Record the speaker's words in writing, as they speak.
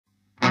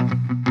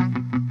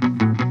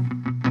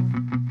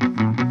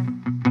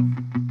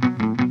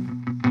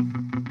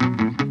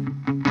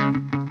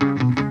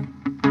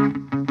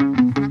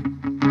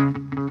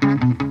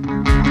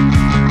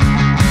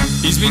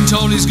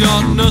he's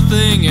got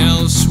nothing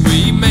else,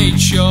 we made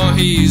sure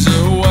he's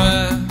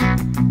aware.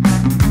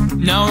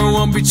 Now it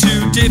won't be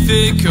too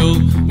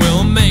difficult,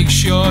 we'll make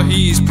sure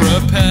he's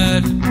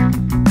prepared.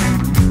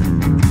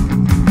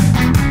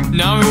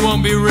 Now it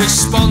won't be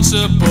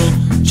responsible,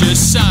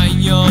 just sign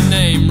your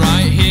name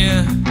right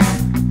here.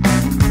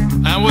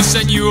 And we'll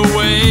send you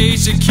away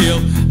to kill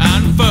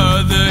and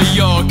further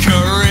your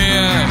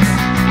career.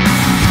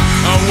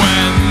 And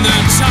when the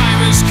time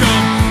has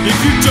come, if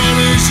you've done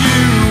as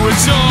you were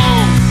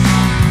told,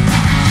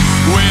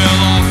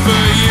 we'll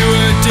offer you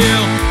a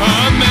deal, a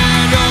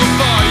medal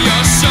for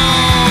your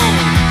soul.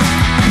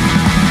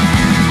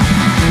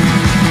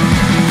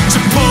 To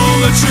pull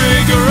the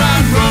trigger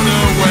and run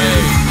away,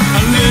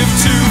 and live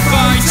to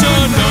fight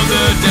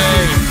another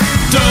day.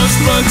 Does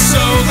blood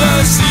sow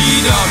the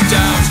seed of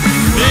doubt?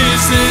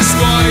 Is this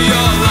what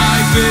your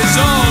life is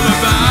all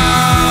about?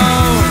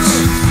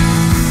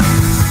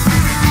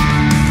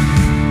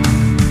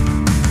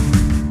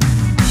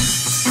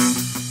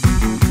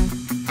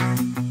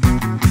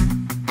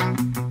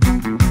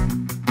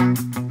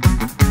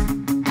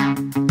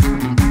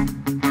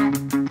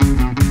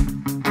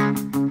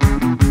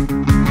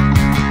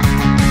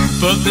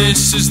 But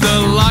this is the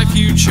life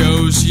you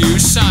chose, you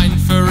signed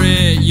for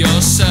it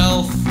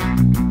yourself.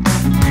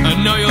 I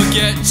know you'll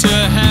get to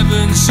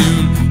heaven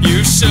soon,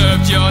 you've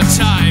served your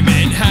time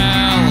in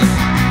hell.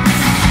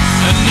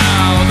 And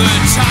now the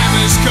time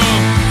has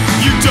come,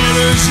 you've done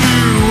as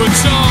you were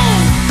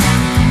told.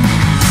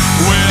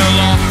 We'll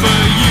offer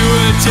you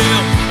a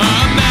deal, a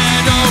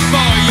medal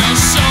for your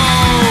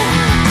soul.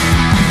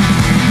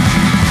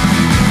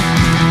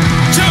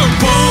 To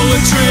pull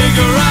the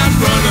trigger and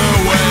run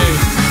away,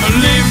 and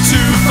live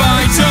to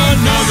fight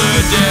another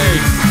day.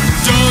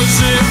 Does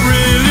it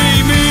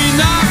really mean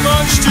that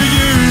much to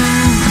you?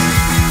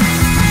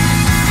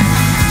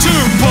 To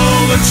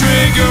pull the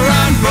trigger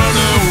and run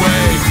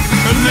away,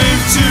 and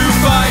live to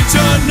fight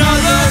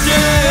another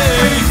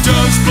day.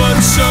 Does blood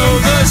sow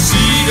the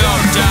seed of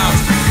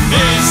doubt?